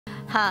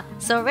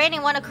So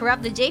Reine wanna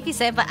corrupt the JP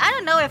senpai. I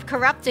don't know if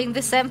corrupting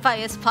the senpai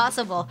is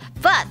possible,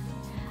 but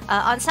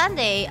on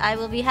Sunday I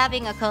will be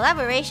having a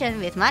collaboration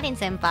with Marine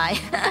senpai.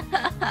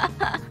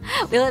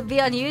 Will it be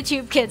on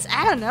YouTube, kids?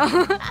 I don't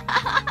know.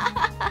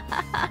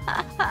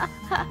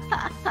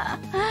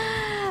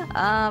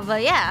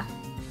 But yeah,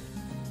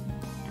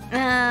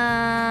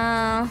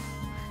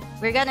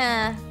 we're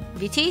gonna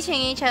be teaching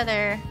each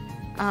other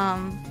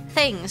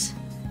things,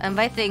 and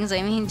by things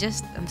I mean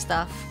just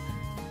stuff.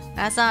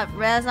 That's not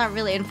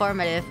really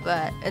informative,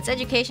 but it's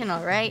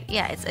educational, right?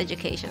 Yeah, it's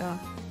educational.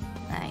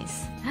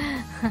 Nice.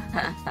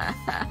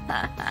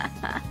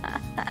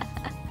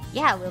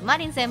 Yeah, will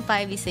Marine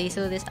senpai be say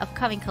so this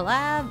upcoming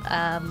collab?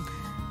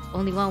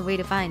 Only one way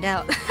to find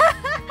out.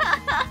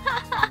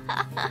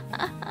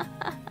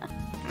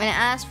 When I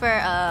asked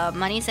for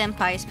Marine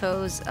senpai's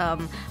pose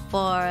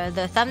for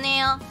the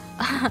thumbnail,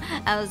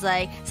 I was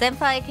like,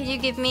 "Senpai, can you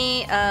give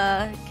me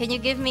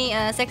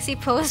a sexy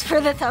pose for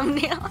the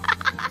thumbnail?"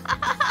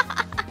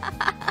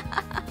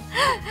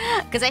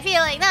 Because I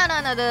feel like no.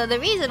 The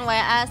reason why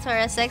I asked for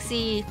a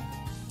sexy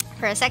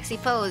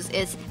pose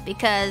is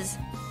because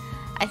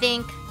I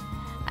think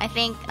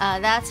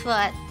that's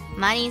what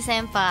Marine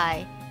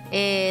senpai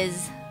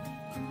is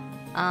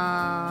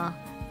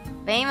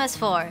famous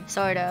for,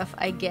 sort of,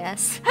 I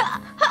guess.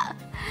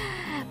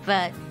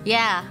 But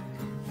yeah,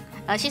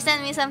 she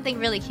sent me something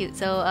really cute,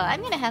 so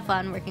I'm gonna have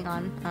fun working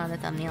on the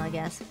thumbnail, I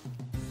guess.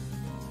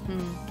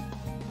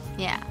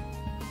 Yeah.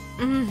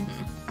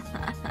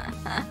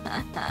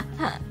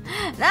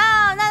 No.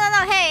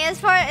 Hey, it's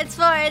for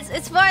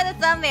the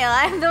thumbnail.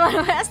 I'm the one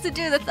who has to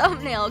do the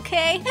thumbnail,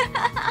 okay?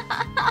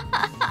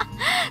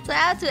 So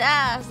I have to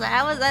ask.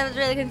 I was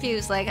really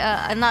confused. Like,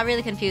 I'm not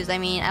really confused. I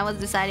mean, I was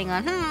deciding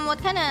on what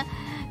kind of.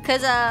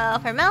 Cause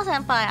for Mel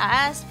senpai,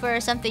 I asked for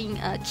something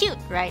cute,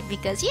 right?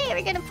 Because yeah,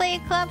 we're gonna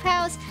play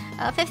Clubhouse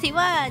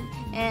 51,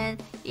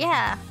 and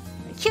yeah,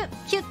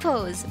 cute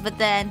pose. But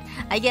then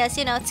I guess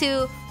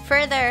to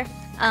further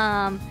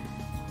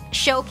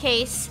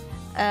showcase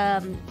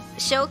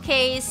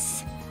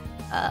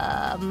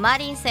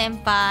Marine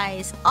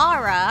senpai's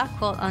aura,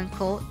 quote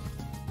unquote.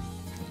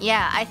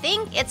 Yeah, I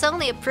think it's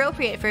only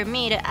appropriate for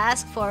me to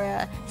ask for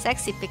a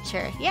sexy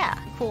picture. Yeah,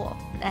 cool,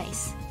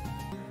 nice.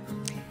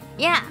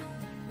 Yeah,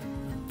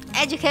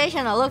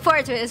 educational. Look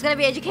forward to it. It's gonna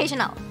be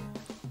educational.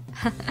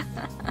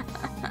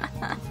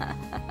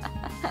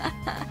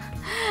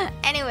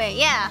 Anyway,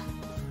 yeah.